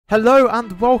Hello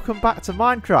and welcome back to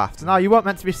Minecraft. Now, you weren't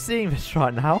meant to be seeing this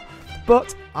right now,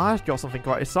 but I've got something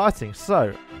quite exciting.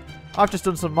 So, I've just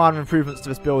done some minor improvements to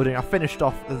this building. I finished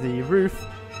off the roof.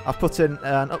 I've put in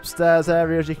an upstairs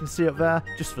area, as you can see up there,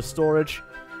 just for storage.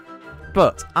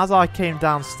 But, as I came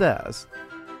downstairs,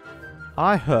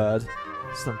 I heard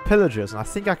some pillagers, and I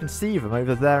think I can see them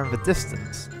over there in the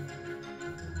distance.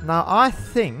 Now, I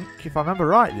think, if I remember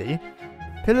rightly,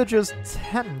 pillagers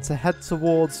tend to head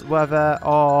towards where there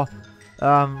are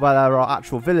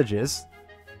actual villages,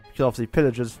 because obviously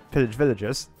pillagers pillage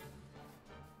villagers.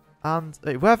 And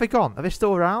wait, where have they gone? Are they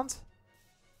still around?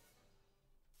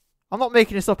 I'm not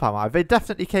making this up, am I? They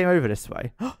definitely came over this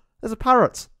way. There's a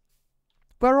parrot.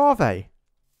 Where are they?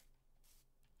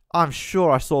 I'm sure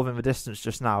I saw them in the distance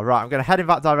just now. Right, I'm going to head in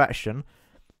that direction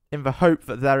in the hope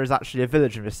that there is actually a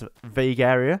village in this vague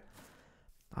area.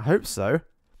 I hope so.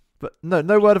 But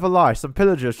no word of a lie. Some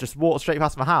pillagers just walked straight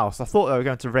past my house. I thought they were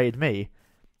going to raid me,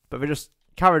 but they just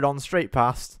carried on straight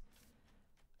past.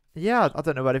 Yeah, I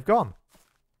don't know where they've gone.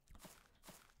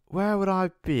 Where would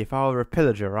I be if I were a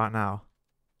pillager right now?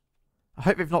 I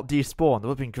hope they've not despawned. It would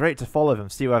have been great to follow them,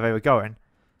 see where they were going.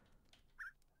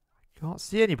 Can't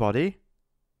see anybody.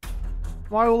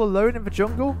 Am I all alone in the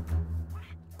jungle?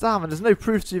 Damn, and there's no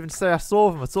proof to even say I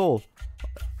saw them at all.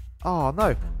 Oh,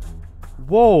 no.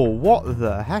 Whoa, what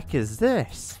the heck is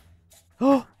this?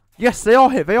 Oh, yes, they are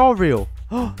here. They are real.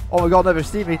 Oh my god, no, they've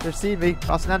seen me. They've seen me.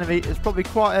 That's an enemy. It's probably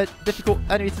quite a difficult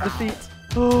enemy to defeat.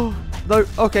 Oh, no,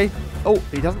 okay. Oh,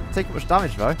 he doesn't take much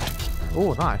damage, though.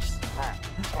 Oh, nice.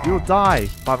 You'll die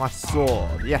by my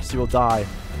sword. Yes, you will die.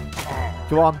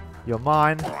 Come on, you're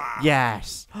mine.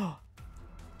 Yes.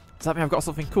 Does that mean I've got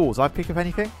something cool? Does I pick up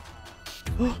anything?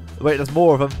 Wait, there's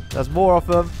more of them. There's more of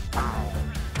them.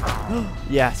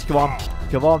 Yes, come on.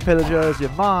 Come on, pillagers. You're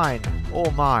mine. All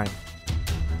mine.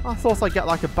 I thought I'd get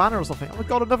like a banner or something. Oh my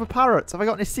god, another parrot. Have I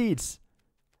got any seeds?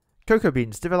 Cocoa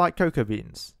beans. Do they like cocoa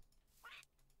beans?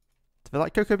 Do they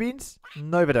like cocoa beans?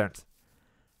 No, they don't.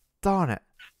 Darn it.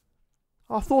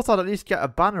 I thought I'd at least get a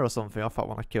banner or something off that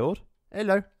one I killed.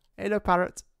 Hello. Hello,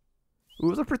 parrot.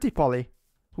 Who's a pretty Polly?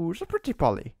 Who's a pretty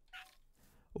Polly?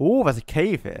 Oh, there's a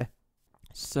cave here.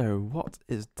 So, what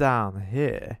is down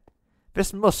here?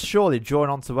 This must surely join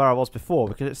on to where I was before,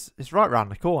 because it's right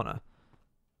round the corner.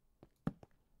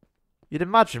 You'd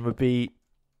imagine would be...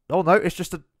 Oh no, it's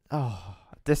just a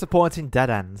disappointing dead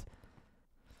end.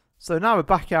 So now we're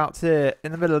back out here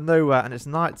in the middle of nowhere and it's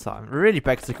night time. It really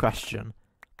begs the question,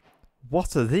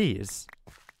 what are these?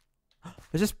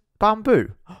 Is this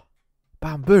bamboo?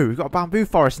 Bamboo, we've got a bamboo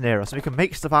forest near us and we can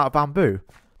make stuff out of bamboo.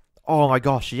 Oh my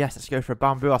gosh, yes, let's go for a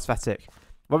bamboo aesthetic.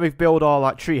 When we build our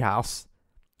like tree house,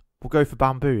 we'll go for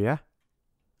bamboo, yeah?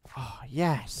 Oh,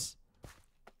 yes.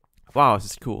 Wow, this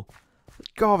is cool.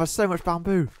 God, there's so much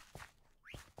bamboo.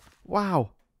 Wow.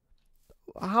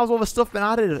 How's all this stuff been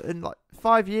added? In like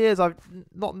 5 years, I've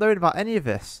not known about any of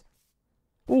this.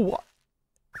 Oh,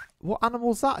 what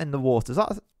animal's that in the water? Is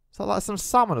that like some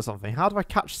salmon or something? How do I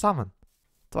catch salmon?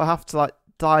 Do I have to like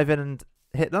dive in and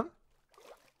hit them?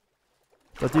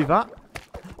 Do I do that?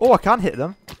 Oh, I can hit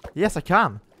them. Yes, I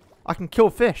can. I can kill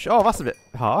fish. Oh, that's a bit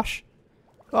harsh.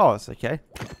 Oh, it's okay.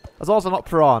 As long as they're not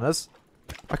piranhas.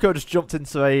 I could have just jumped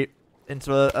into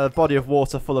a body of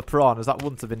water full of piranhas. That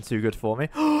wouldn't have been too good for me.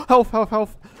 Health, health,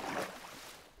 health.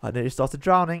 I nearly started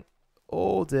drowning.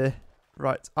 Oh, dear.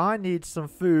 Right, I need some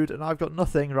food, and I've got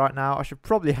nothing right now. I should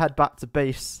probably head back to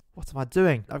base. What am I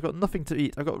doing? I've got nothing to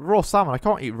eat. I've got raw salmon. I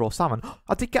can't eat raw salmon.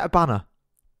 I did get a banner.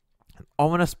 An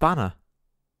ominous banner.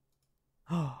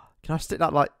 Can I stick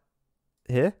that, like,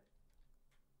 here?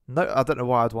 No, I don't know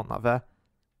why I'd want that there.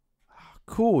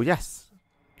 Cool, yes.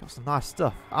 Got some nice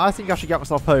stuff. I think I should get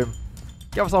myself home.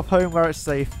 Get myself home where it's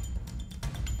safe.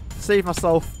 Save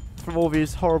myself from all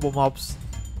these horrible mobs.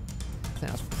 I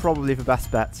think that's probably the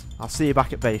best bet. I'll see you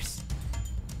back at base.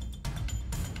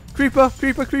 Creeper!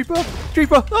 Creeper! Creeper!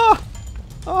 Creeper! Ah!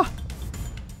 Ah!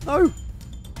 No!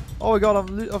 Oh my god,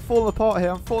 I'm falling apart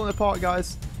here. I'm falling apart,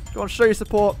 guys. Go on, show your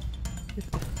support.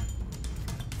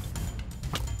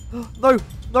 No!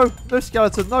 No! No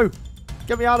skeleton! No!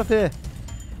 Get me out of here!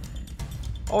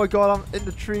 Oh my god, I'm in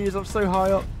the trees. I'm so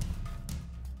high up.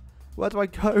 Where do I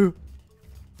go?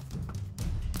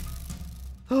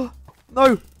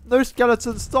 No! No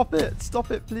skeleton! Stop it! Stop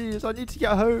it, please. I need to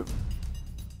get home.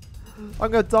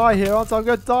 I'm going to die here, aren't I? I'm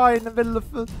going to die in the middle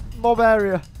of the mob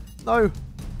area. No!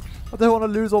 I don't want to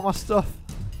lose all my stuff.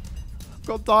 I've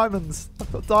got diamonds.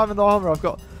 I've got diamond armor. I've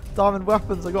got diamond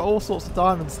weapons. I've got all sorts of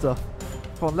diamond stuff.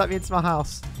 Come on, let me into my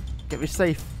house. Get me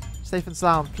safe. Safe and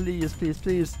sound. Please, please,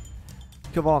 please.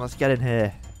 Come on, let's get in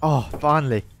here. Oh,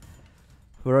 finally.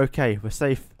 We're okay. We're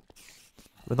safe.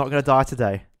 We're not going to die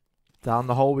today. Down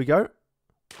the hole we go.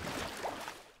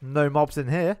 No mobs in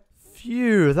here.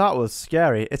 Phew, that was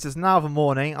scary. It is now the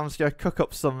morning. I'm just going to cook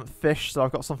up some fish so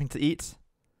I've got something to eat.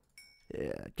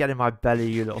 Yeah, get in my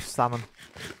belly, you little salmon.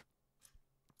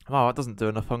 Oh, that doesn't do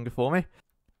enough hunger for me.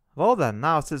 Well then,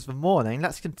 now it is the morning.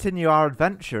 Let's continue our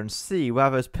adventure and see where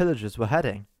those pillagers were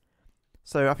heading.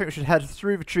 So I think we should head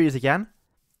through the trees again.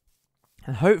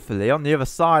 And hopefully on the other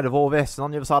side of all this and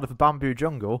on the other side of the bamboo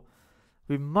jungle,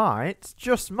 we might,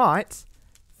 just might,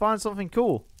 find something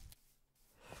cool.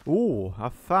 Ooh,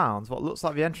 I've found what looks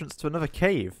like the entrance to another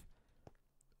cave.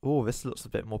 Ooh, this looks a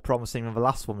bit more promising than the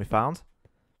last one we found.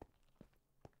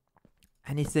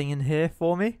 Anything in here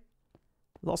for me?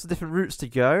 Lots of different routes to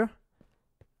go.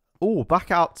 Ooh,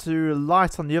 back out to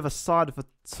light on the other side of the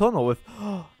tunnel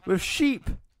with sheep.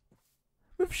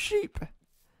 With sheep.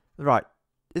 Right,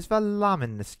 is there lamb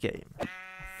in this game? I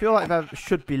feel like there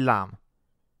should be lamb.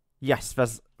 Yes,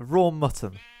 there's raw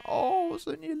mutton. Oh, it's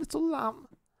only a little lamb.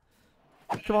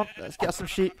 Come on, let's get some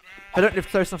sheep. If I don't live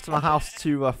close enough to my house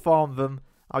to farm them,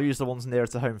 I'll use the ones nearer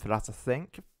to home for that, I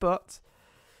think. But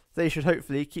they should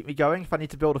hopefully keep me going. If I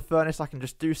need to build a furnace, I can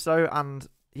just do so and,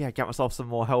 yeah, get myself some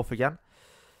more health again.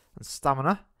 And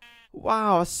stamina.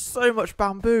 Wow, there's so much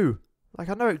bamboo. Like,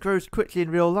 I know it grows quickly in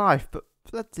real life, but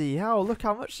bloody hell, look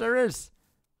how much there is.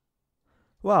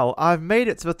 Well, I've made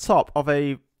it to the top of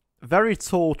a very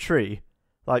tall tree.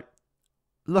 Like,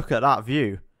 look at that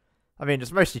view. I mean,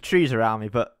 there's mostly trees around me,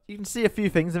 but you can see a few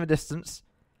things in the distance.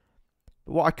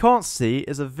 But what I can't see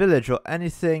is a village or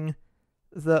anything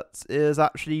that is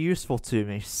actually useful to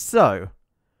me. So,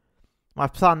 my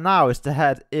plan now is to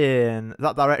head in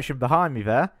that direction behind me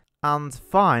there and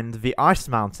find the ice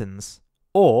mountains.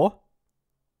 Or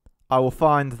I will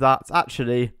find that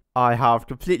actually I have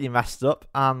completely messed up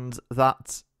and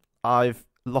that I've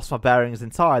lost my bearings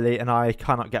entirely and I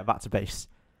cannot get back to base.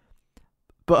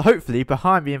 But hopefully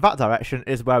behind me in that direction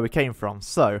is where we came from.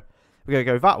 So we're going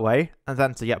to go that way, and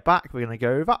then to get back we're going to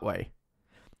go that way.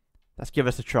 Let's give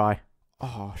this a try.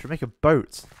 Oh, should we make a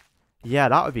boat? Yeah,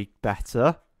 that would be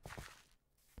better.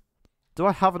 Do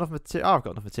I have enough material? Oh, I've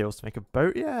got enough materials to make a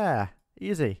boat. Yeah,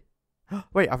 easy.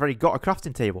 Wait, I've already got a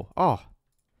crafting table. Oh,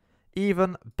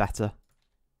 even better.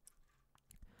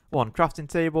 One crafting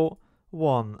table.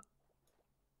 One.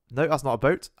 No, that's not a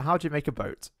boat. How do you make a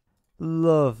boat?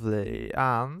 Lovely.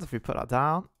 And if we put that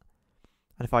down,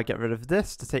 and if I get rid of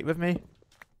this to take with me,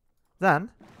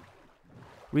 then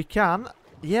we can,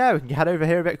 yeah, we can head over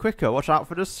here a bit quicker. Watch out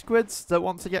for the squids. Don't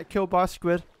want to get killed by a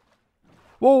squid.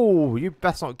 Whoa, you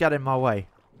best not get in my way.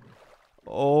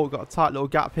 Oh, got a tight little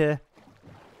gap here.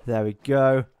 There we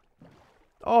go.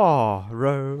 Oh,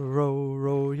 row, row,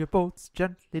 row your boats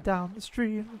gently down the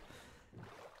stream.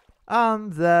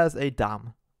 And there's a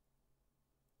dam.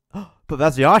 But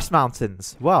there's the ice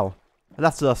mountains. Well,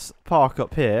 let us park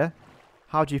up here.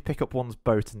 How do you pick up one's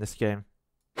boat in this game?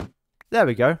 There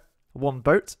we go. One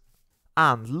boat.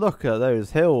 And look at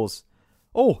those hills.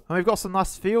 Oh, and we've got some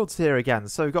nice fields here again.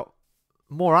 So we've got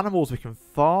more animals we can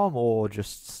farm or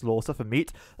just slaughter for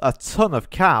meat. A ton of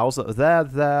cows.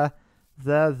 There.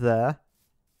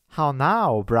 How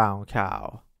now, brown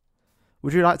cow?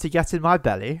 Would you like to get in my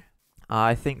belly?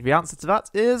 I think the answer to that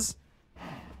is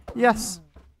yes.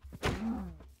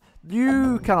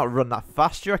 You cannot run that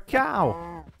fast. You're a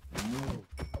cow.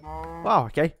 Wow,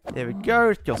 okay. Here we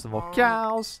go. Kill some more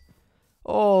cows.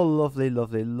 Oh, lovely,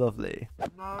 lovely, lovely.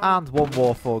 And one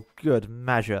more for good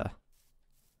measure.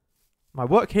 My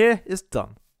work here is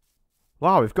done.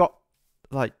 Wow, we've got,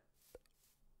 like,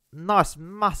 nice,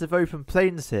 massive open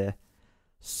plains here.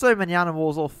 So many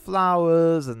animals, all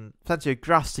flowers, and plenty of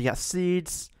grass to get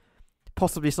seeds.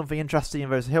 Possibly something interesting in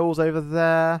those hills over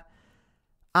there.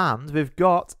 And we've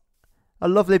got a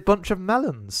lovely bunch of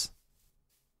melons.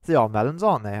 They are melons,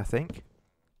 aren't they, I think?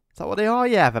 Is that what they are?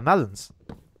 Yeah, they're melons.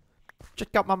 Check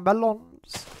out my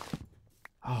melons.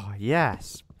 Oh,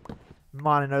 yes.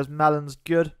 Mining those melons,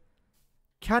 good.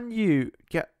 Can you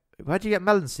get... Where do you get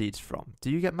melon seeds from? Do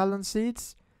you get melon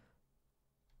seeds?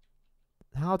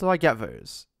 How do I get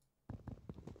those?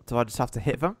 Do I just have to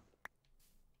hit them?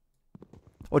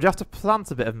 Or do you have to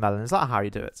plant a bit of melon? Is that how you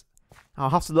do it? I'll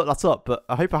have to look that up, but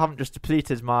I hope I haven't just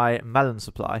depleted my melon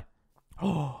supply.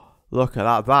 Oh, look at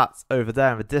that. That over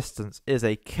there in the distance is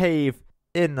a cave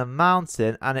in the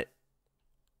mountain, and it...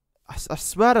 I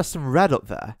swear there's some red up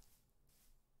there.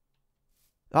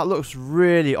 That looks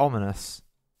really ominous.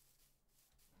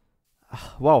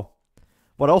 Well,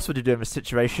 what else would you do in this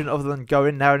situation other than go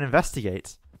in there and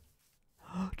investigate?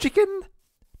 Chicken!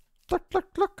 Cluck,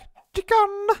 cluck, cluck!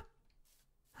 Chicken!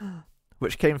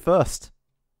 Which came first?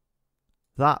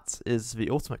 That is the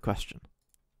ultimate question.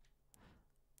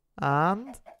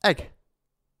 And egg.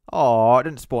 Oh, I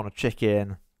didn't spawn a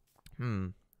chicken.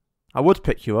 I would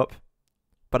pick you up,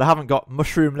 but I haven't got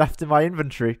mushroom left in my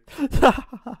inventory.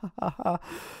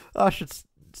 I should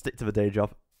stick to the day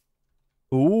job.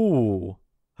 Ooh.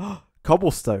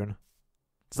 Cobblestone.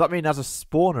 Does that mean there's a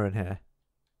spawner in here?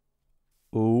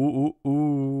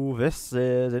 Ooh, this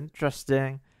is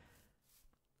interesting.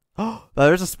 Oh,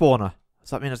 there is a spawner. Does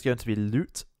that mean there's going to be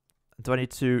loot? Do I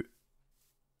need to...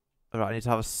 Alright, I need to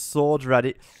have a sword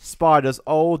ready. Spiders.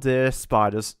 Oh dear,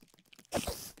 spiders.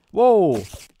 Whoa!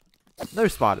 No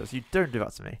spiders. You don't do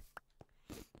that to me.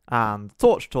 And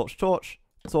torch. I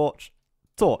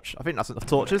think that's enough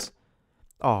torches.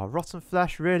 Oh, rotten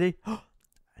flesh, really? An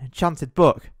enchanted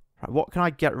book. Right, what can I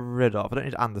get rid of? I don't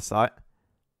need andesite.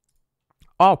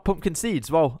 Oh, pumpkin seeds.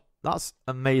 Well, that's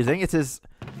amazing. It is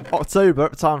October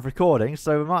at the time of recording,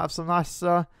 so we might have some nice,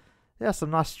 some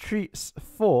nice treats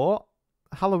for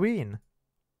Halloween.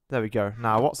 There we go.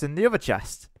 Now, what's in the other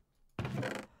chest?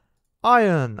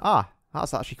 Iron. Ah,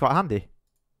 that's actually quite handy.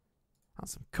 And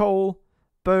some coal,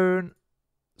 bone,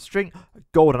 string,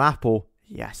 golden apple.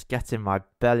 Yes, get in my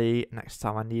belly next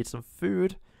time I need some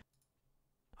food.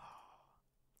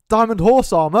 Diamond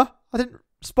horse armor. I didn't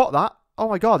spot that. Oh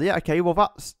my god. Yeah. Okay. Well,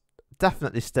 that's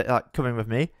definitely coming with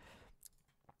me.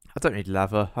 I don't need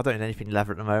leather. I don't need anything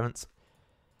leather at the moment.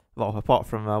 Well, apart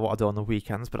from what I do on the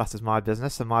weekends, but that is my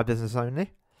business and my business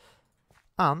only.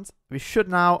 And we should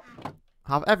now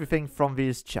have everything from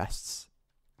these chests.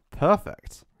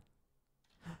 Perfect.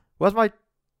 Where's my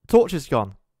torches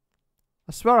gone?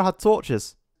 I swear I had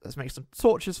torches. Let's make some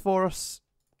torches for us.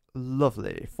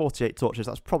 Lovely. 48 torches.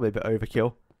 That's probably a bit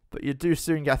overkill, but you do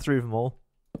soon get through them all.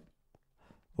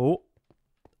 Oh.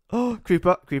 Oh,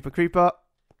 creeper.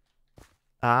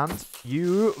 And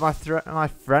you, my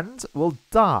friend, will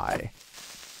die.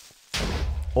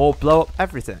 Or blow up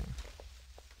everything.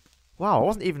 Wow, I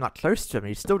wasn't even that close to him.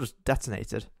 He still just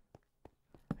detonated.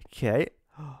 Okay.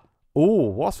 Oh,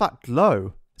 what's that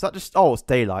glow? Is that just... Oh, it's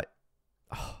daylight.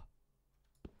 Oh.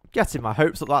 Getting my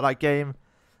hopes up like that game.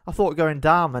 I thought going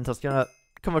down meant I was going to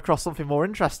come across something more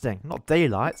interesting. Not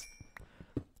daylight.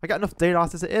 I get enough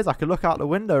daylight as it is. I could look out the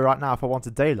window right now if I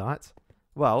wanted daylight.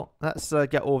 Well, let's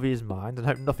get all these mined and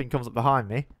hope nothing comes up behind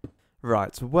me.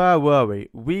 Right, where were we?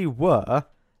 We were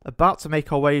about to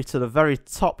make our way to the very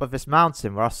top of this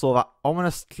mountain where I saw that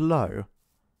ominous glow.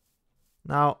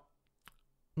 Now,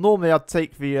 normally I'd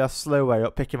take the slow way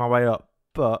up, picking my way up,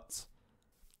 but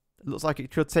it looks like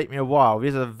it could take me a while.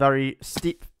 These are very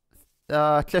steep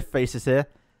cliff faces here,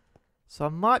 so I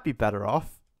might be better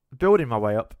off building my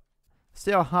way up.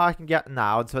 See how high I can get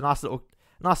now into a nice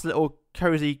little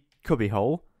cozy cubby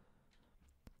hole,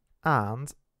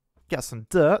 and get some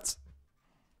dirt,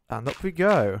 and up we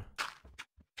go.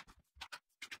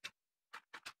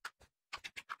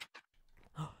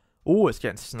 Oh, it's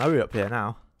getting snowy up here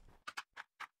now.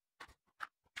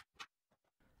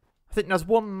 I think there's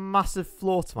one massive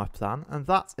flaw to my plan, and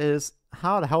that is,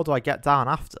 how the hell do I get down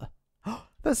after?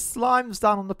 There's slimes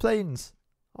down on the plains.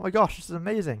 Oh my gosh, this is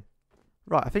amazing.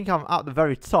 Right, I think I'm at the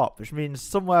very top, which means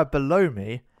somewhere below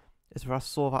me is where I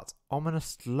saw that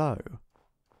ominous glow.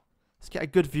 Let's get a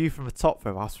good view from the top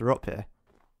though whilst we're up here.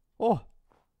 Oh,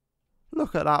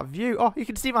 look at that view. Oh, you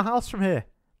can see my house from here.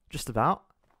 Just about.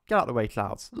 Get out of the way,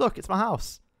 clouds. Look, it's my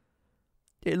house.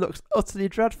 It looks utterly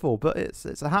dreadful, but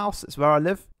it's a house. It's where I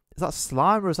live. Is that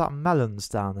slime or is that melons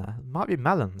down there? It might be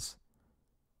melons.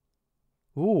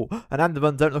 Ooh, an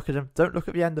Enderman. Don't look at him. Don't look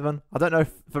at the Enderman. I don't know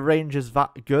if the range is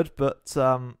that good, but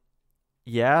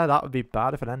yeah, that would be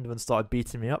bad if an Enderman started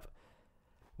beating me up.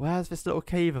 Where's this little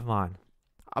cave of mine?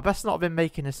 I best not have been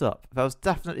making this up. There was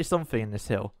definitely something in this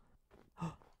hill.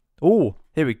 Oh,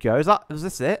 here we go. Was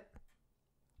this it?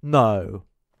 No.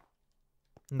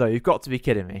 No, you've got to be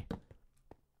kidding me.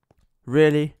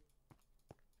 Really?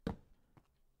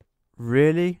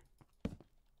 Really?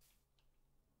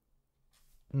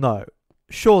 No.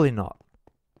 Surely not.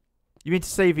 You mean to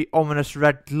say the ominous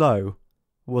red glow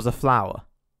was a flower?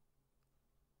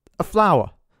 A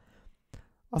flower?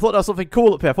 I thought there was something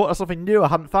cool up here. I thought there was something new I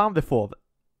hadn't found before. But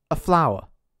a flower.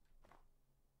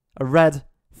 A red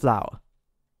flower.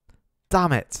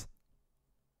 Damn it.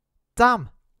 Damn.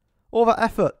 All that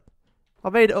effort. I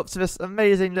made it up to this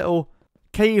amazing little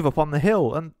cave up on the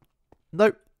hill. And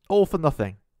nope. All for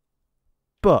nothing.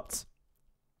 But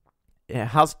it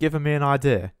has given me an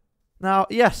idea. Now,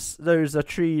 yes, those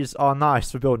trees are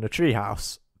nice for building a tree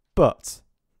house. But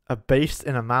a base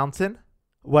in a mountain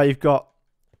where you've got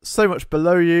so much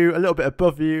below you, a little bit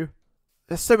above you.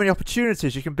 There's so many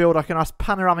opportunities. You can build like a nice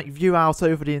panoramic view out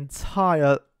over the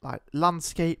entire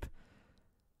landscape.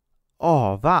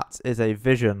 Oh, that is a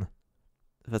vision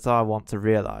that I want to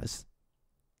realise.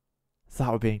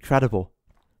 That would be incredible.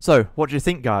 So, what do you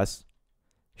think, guys?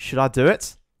 Should I do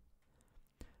it?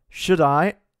 Should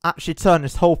I actually turn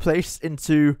this whole place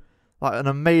into like an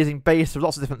amazing base with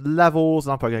lots of different levels?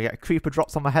 And I'm probably going to get creeper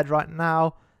drops on my head right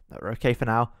now. No, we're okay for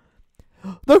now.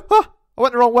 No! Ah! I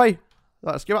went the wrong way.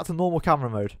 Let's go back to normal camera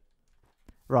mode.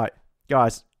 Right,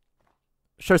 guys.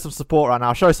 Show some support right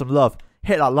now. Show some love.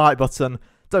 Hit that like button.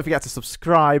 Don't forget to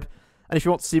subscribe. And if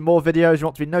you want to see more videos, you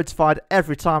want to be notified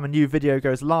every time a new video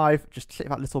goes live, just click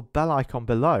that little bell icon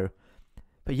below.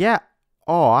 But yeah,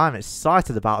 oh, I'm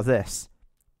excited about this.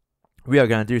 We are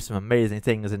going to do some amazing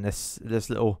things in this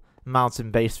little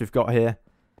mountain base we've got here.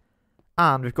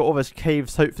 And we've got all those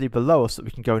caves hopefully below us that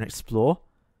we can go and explore.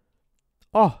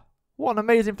 Oh, what an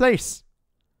amazing place.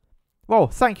 Well,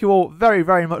 thank you all very,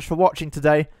 very much for watching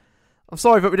today. I'm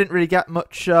sorry that we didn't really get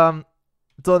much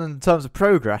done in terms of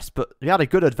progress, but we had a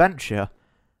good adventure.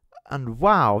 And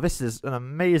wow, this is an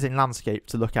amazing landscape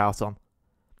to look out on.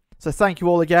 So thank you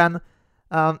all again.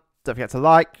 Don't forget to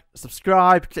like,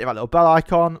 subscribe, click that little bell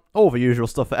icon, all the usual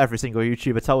stuff that every single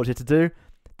YouTuber tells you to do.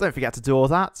 Don't forget to do all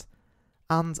that.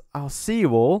 And I'll see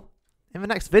you all in the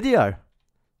next video.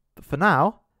 But for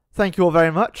now, thank you all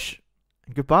very much,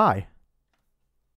 and goodbye.